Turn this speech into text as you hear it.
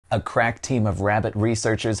A crack team of rabbit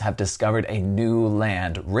researchers have discovered a new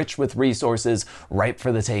land, rich with resources, ripe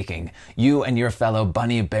for the taking. You and your fellow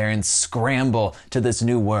bunny barons scramble to this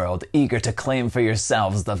new world, eager to claim for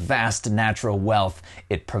yourselves the vast natural wealth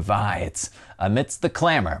it provides. Amidst the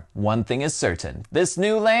clamor, one thing is certain. This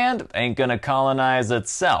new land ain't gonna colonize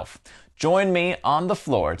itself. Join me on the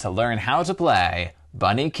floor to learn how to play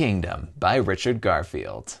Bunny Kingdom by Richard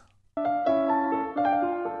Garfield.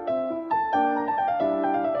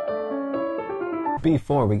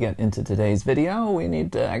 Before we get into today's video, we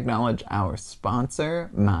need to acknowledge our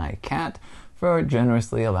sponsor, My Cat, for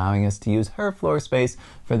generously allowing us to use her floor space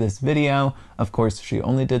for this video. Of course, she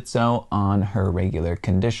only did so on her regular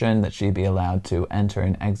condition that she be allowed to enter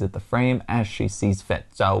and exit the frame as she sees fit.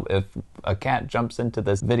 So if a cat jumps into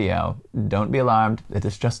this video, don't be alarmed. It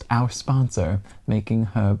is just our sponsor making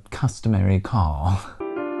her customary call.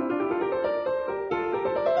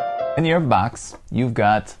 In your box, you've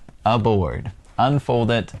got a board. Unfold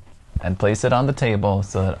it and place it on the table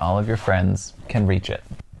so that all of your friends can reach it.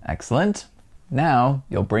 Excellent. Now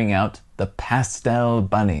you'll bring out the pastel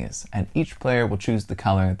bunnies, and each player will choose the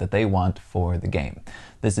color that they want for the game.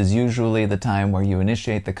 This is usually the time where you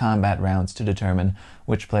initiate the combat rounds to determine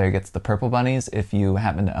which player gets the purple bunnies if you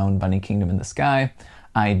happen to own Bunny Kingdom in the Sky.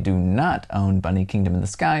 I do not own Bunny Kingdom in the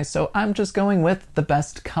Sky, so I'm just going with the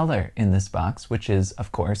best color in this box, which is,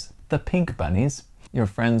 of course, the pink bunnies. Your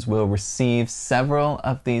friends will receive several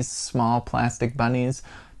of these small plastic bunnies.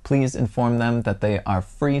 Please inform them that they are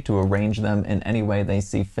free to arrange them in any way they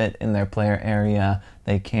see fit in their player area.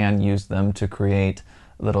 They can use them to create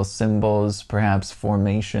little symbols, perhaps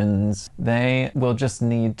formations. They will just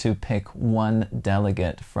need to pick one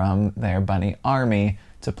delegate from their bunny army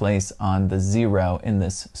to place on the 0 in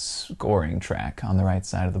this scoring track on the right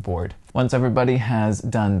side of the board. Once everybody has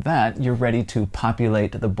done that, you're ready to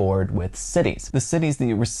populate the board with cities. The cities that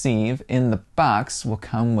you receive in the box will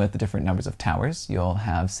come with different numbers of towers. You'll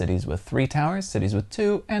have cities with 3 towers, cities with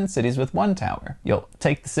 2, and cities with 1 tower. You'll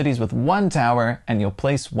take the cities with 1 tower and you'll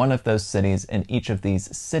place one of those cities in each of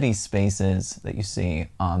these city spaces that you see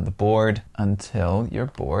on the board until your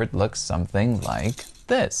board looks something like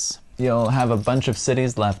this. You'll have a bunch of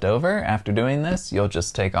cities left over. After doing this, you'll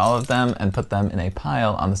just take all of them and put them in a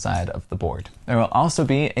pile on the side of the board. There will also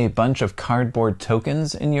be a bunch of cardboard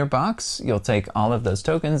tokens in your box. You'll take all of those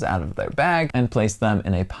tokens out of their bag and place them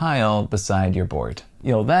in a pile beside your board.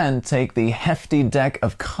 You'll then take the hefty deck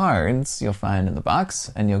of cards you'll find in the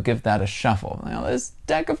box and you'll give that a shuffle. Now, this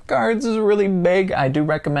deck of cards is really big. I do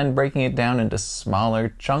recommend breaking it down into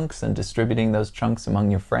smaller chunks and distributing those chunks among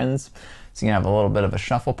your friends, so you can have a little bit of a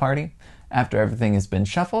shuffle party. After everything has been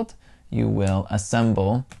shuffled, you will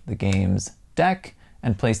assemble the game's deck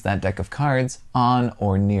and place that deck of cards on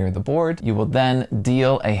or near the board. You will then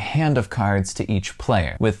deal a hand of cards to each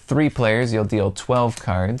player. With 3 players, you'll deal 12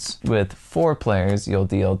 cards. With 4 players, you'll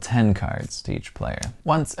deal 10 cards to each player.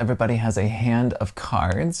 Once everybody has a hand of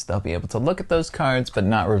cards, they'll be able to look at those cards but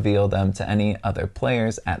not reveal them to any other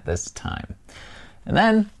players at this time. And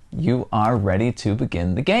then you are ready to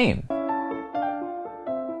begin the game.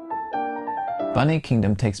 Bunny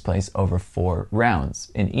Kingdom takes place over 4 rounds.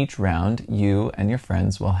 In each round, you and your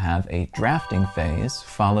friends will have a drafting phase,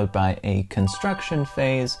 followed by a construction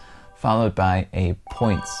phase, followed by a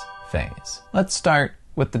points phase. Let's start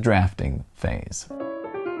with the drafting phase.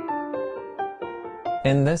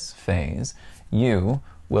 In this phase, you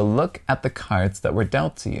will look at the cards that were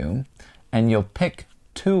dealt to you, and you'll pick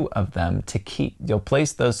 2 of them to keep. You'll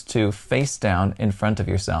place those 2 face down in front of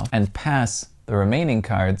yourself and pass the remaining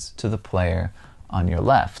cards to the player on your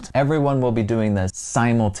left. Everyone will be doing this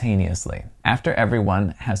simultaneously. After everyone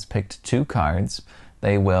has picked 2 cards,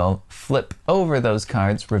 they will flip over those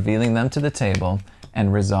cards, revealing them to the table,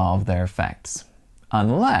 and resolve their effects.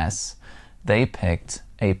 Unless they picked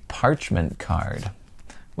a parchment card,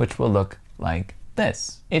 which will look like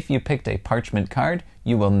this. If you picked a parchment card,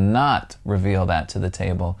 you will not reveal that to the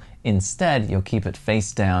table. Instead, you'll keep it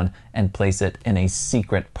face down and place it in a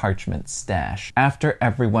secret parchment stash. After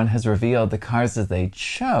everyone has revealed the cards that they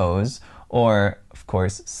chose, or of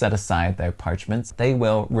course set aside their parchments, they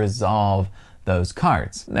will resolve those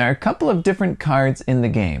cards. There are a couple of different cards in the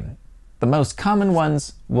game. The most common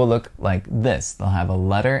ones will look like this. They'll have a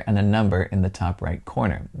letter and a number in the top right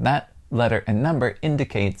corner. That letter and number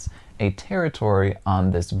indicates a territory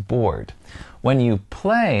on this board. When you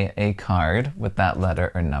play a card with that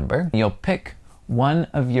letter or number, you'll pick one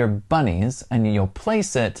of your bunnies and you'll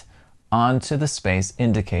place it onto the space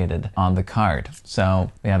indicated on the card.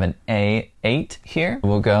 So we have an A8 here.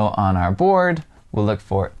 We'll go on our board, we'll look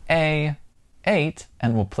for A, 8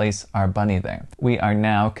 and we'll place our bunny there. We are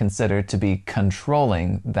now considered to be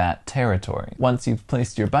controlling that territory. Once you've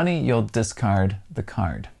placed your bunny, you'll discard the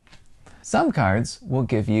card. Some cards will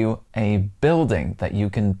give you a building that you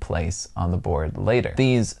can place on the board later.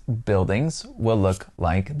 These buildings will look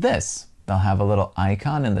like this. They'll have a little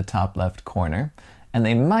icon in the top left corner, and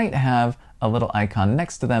they might have a little icon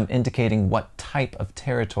next to them indicating what type of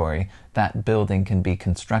territory that building can be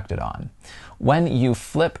constructed on. When you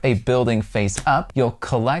flip a building face up, you'll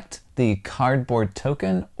collect the cardboard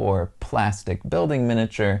token or plastic building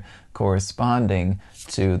miniature corresponding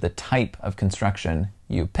to the type of construction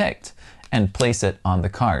you picked and place it on the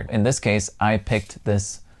card. In this case, I picked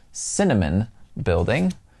this cinnamon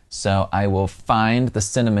building, so I will find the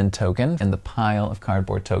cinnamon token in the pile of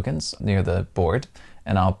cardboard tokens near the board,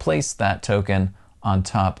 and I'll place that token on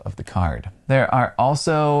top of the card. There are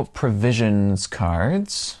also provisions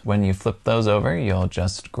cards. When you flip those over, you'll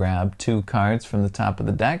just grab 2 cards from the top of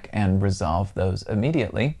the deck and resolve those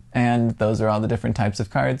immediately. And those are all the different types of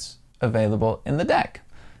cards available in the deck.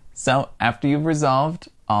 So after you've resolved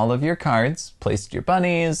all of your cards, placed your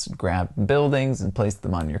bunnies, grabbed buildings and placed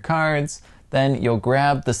them on your cards, then you'll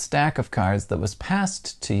grab the stack of cards that was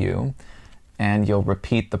passed to you and you'll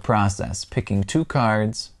repeat the process, picking 2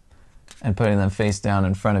 cards and putting them face down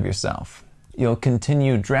in front of yourself. You'll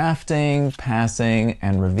continue drafting, passing,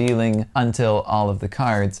 and revealing until all of the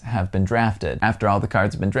cards have been drafted. After all the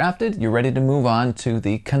cards have been drafted, you're ready to move on to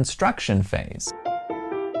the construction phase.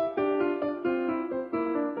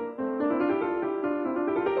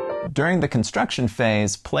 During the construction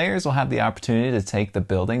phase, players will have the opportunity to take the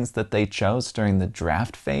buildings that they chose during the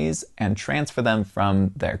draft phase and transfer them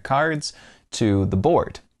from their cards to the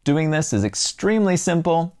board. Doing this is extremely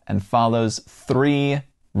simple and follows 3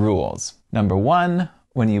 rules. Number 1,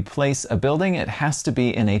 when you place a building, it has to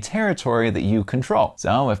be in a territory that you control.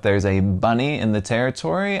 So if there's a bunny in the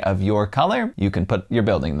territory of your color, you can put your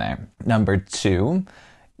building there. Number 2,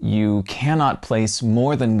 you cannot place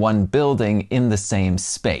more than 1 building in the same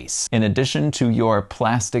space. In addition to your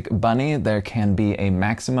plastic bunny, there can be a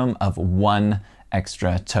maximum of 1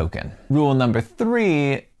 extra token. Rule number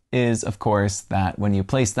 3 is, of course, that when you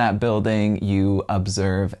place that building, you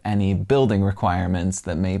observe any building requirements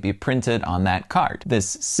that may be printed on that card. This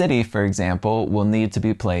city, for example, will need to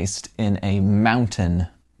be placed in a mountain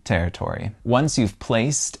territory. Once you've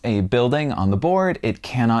placed a building on the board, it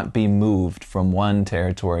cannot be moved from one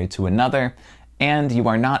territory to another, and you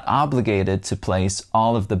are not obligated to place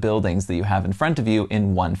all of the buildings that you have in front of you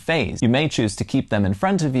in one phase. You may choose to keep them in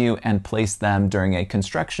front of you and place them during a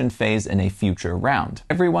construction phase in a future round.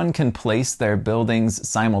 Everyone can place their buildings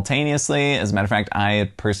simultaneously. As a matter of fact, I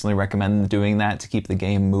personally recommend doing that to keep the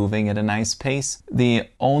game moving at a nice pace. The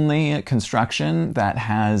only construction that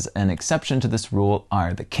has an exception to this rule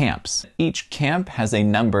are the camps. Each camp has a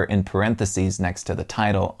number in parentheses next to the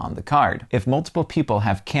title on the card. If multiple people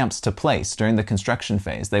have camps to place during the construction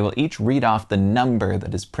phase, they will each read off the number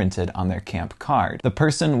that is printed on their camp card. The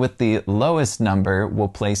person with the lowest number will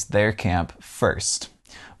place their camp first.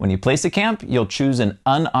 When you place a camp, you'll choose an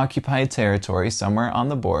unoccupied territory somewhere on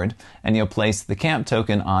the board, and you'll place the camp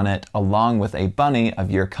token on it along with a bunny of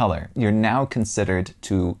your color. You're now considered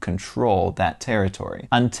to control that territory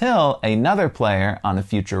until another player on a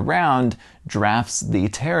future round drafts the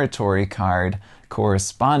territory card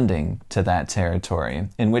corresponding to that territory,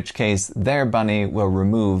 in which case their bunny will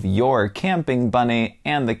remove your camping bunny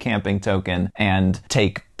and the camping token and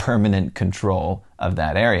take permanent control of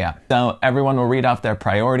that area. So everyone will read off their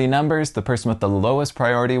priority numbers. The person with the lowest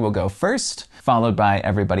priority will go first, followed by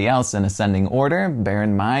everybody else in ascending order. Bear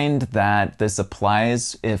in mind that this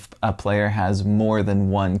applies if a player has more than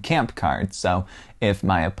one camp card. So if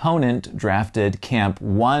my opponent drafted Camp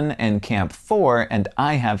 1 and Camp 4 and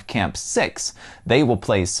I have Camp 6, they will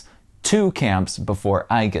place 2 camps before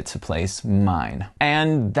I get to place mine.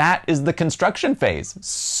 And that is the construction phase.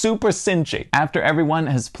 Super cinchy. After everyone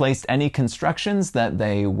has placed any constructions that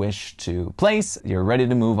they wish to place, you're ready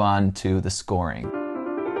to move on to the scoring.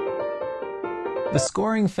 The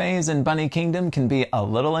scoring phase in Bunny Kingdom can be a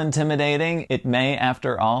little intimidating. It may,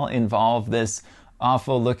 after all, involve this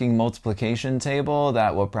awful looking multiplication table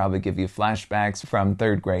that will probably give you flashbacks from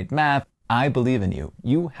 3rd grade math. I believe in you.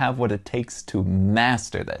 You have what it takes to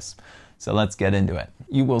master this. So let's get into it.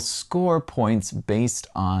 You will score points based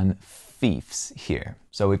on fiefs here.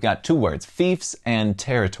 So we've got 2 words, fiefs and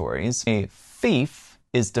territories. A fief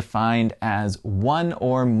is defined as 1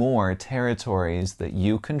 or more territories that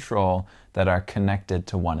you control that are connected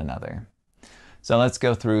to one another. So let's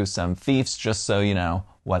go through some fiefs just so you know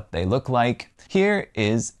what they look like. Here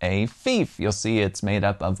is a fief. You'll see it's made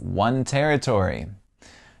up of 1 territory.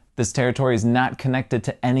 This territory is not connected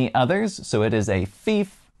to any others, so it is a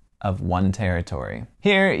fief of one territory.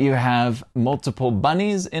 Here you have multiple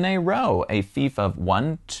bunnies in a row, a fief of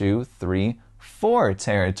 1, 2, 3, 4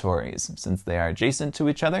 territories. Since they are adjacent to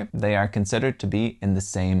each other, they are considered to be in the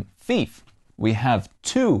same fief. We have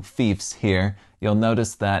 2 fiefs here. You'll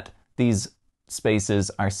notice that these spaces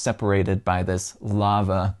are separated by this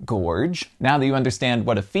lava gorge. Now that you understand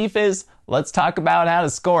what a fief is, let's talk about how to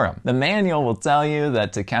score them. The manual will tell you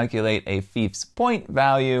that to calculate a fief's point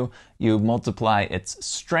value, you multiply its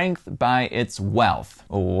strength by its wealth.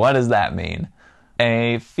 What does that mean?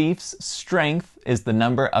 A fief's strength is the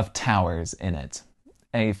number of towers in it.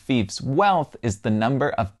 A fief's wealth is the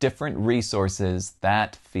number of different resources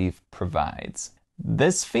that fief provides.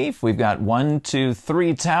 This fief, we've got 1, 2,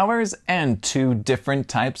 3 towers and 2 different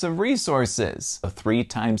types of resources. So 3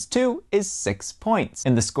 times 2 is 6 points.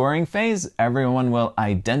 In the scoring phase, everyone will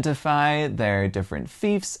identify their different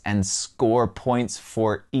fiefs and score points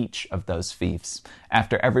for each of those fiefs.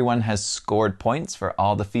 After everyone has scored points for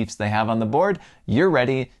all the fiefs they have on the board, you're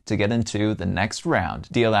ready to get into the next round.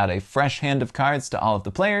 Deal out a fresh hand of cards to all of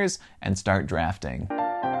the players and start drafting.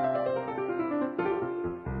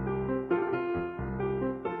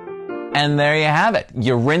 And there you have it.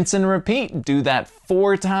 You rinse and repeat. Do that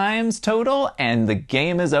 4 times total and the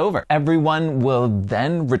game is over. Everyone will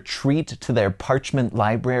then retreat to their parchment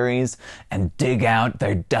libraries and dig out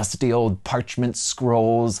their dusty old parchment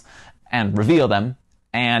scrolls and reveal them.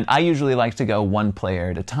 And I usually like to go 1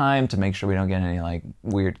 player at a time to make sure we don't get any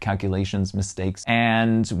weird calculations, mistakes.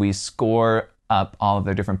 And we score up all of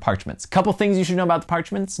their different parchments. Couple things you should know about the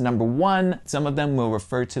parchments. Number 1, some of them will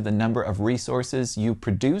refer to the number of resources you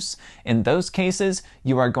produce. In those cases,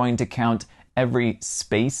 you are going to count every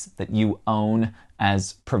space that you own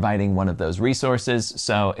as providing one of those resources.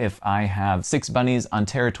 So if I have 6 bunnies on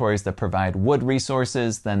territories that provide wood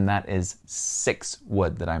resources, then that is 6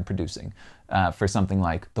 wood that I'm producing. For something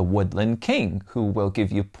like the Woodland King, who will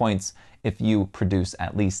give you points if you produce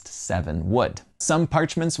at least 7 wood. Some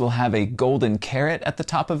parchments will have a golden caret at the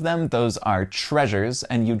top of them. Those are treasures,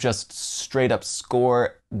 and you just straight up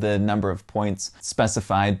score the number of points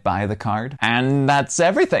specified by the card. And that's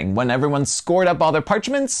everything. When everyone's scored up all their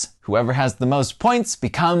parchments, whoever has the most points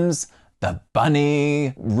becomes the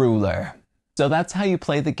bunny ruler. So that's how you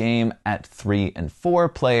play the game at 3 and 4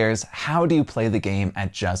 players. How do you play the game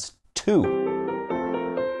at just 2?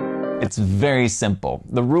 It's very simple.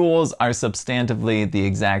 The rules are substantively the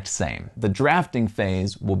exact same. The drafting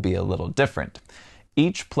phase will be a little different.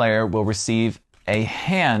 Each player will receive a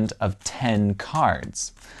hand of 10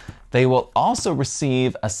 cards. They will also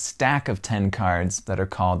receive a stack of 10 cards that are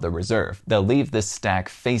called the reserve. They'll leave this stack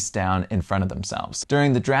face down in front of themselves.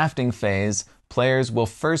 During the drafting phase, players will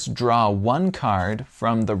first draw 1 card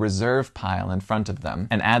from the reserve pile in front of them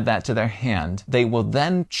and add that to their hand. They will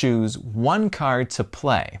then choose 1 card to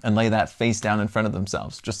play and lay that face down in front of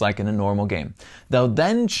themselves, just like in a normal game. They'll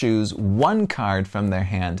then choose 1 card from their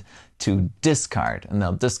hand to discard, and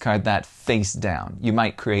they'll discard that face down. You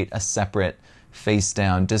might create a separate face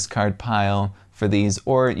down discard pile for these,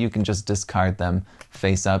 or you can just discard them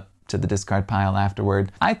face up to the discard pile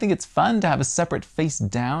afterward. I think it's fun to have a separate face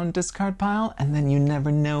down discard pile, and then you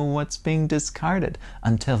never know what's being discarded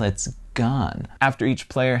until it's gone. After each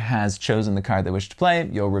player has chosen the card they wish to play,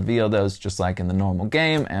 you'll reveal those just like in the normal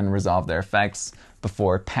game and resolve their effects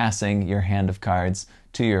before passing your hand of cards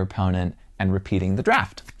to your opponent and repeating the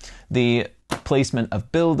draft. The placement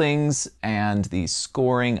of buildings and the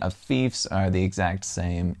scoring of fiefs are the exact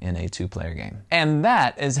same in a 2-player game. And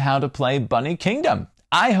that is how to play Bunny Kingdom.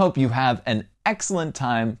 I hope you have an excellent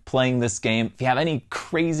time playing this game. If you have any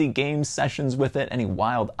crazy game sessions with it, any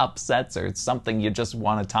wild upsets, or something you just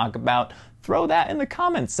want to talk about, throw that in the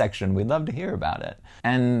comments section. We'd love to hear about it.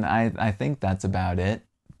 And I think that's about it.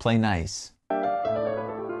 Play nice.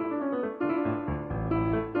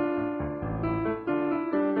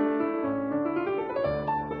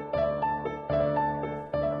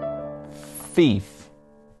 Fief,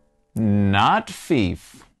 not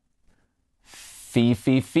fief. Fee,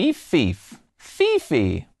 fee, fee, fief. Fee,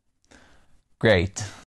 fee. Great.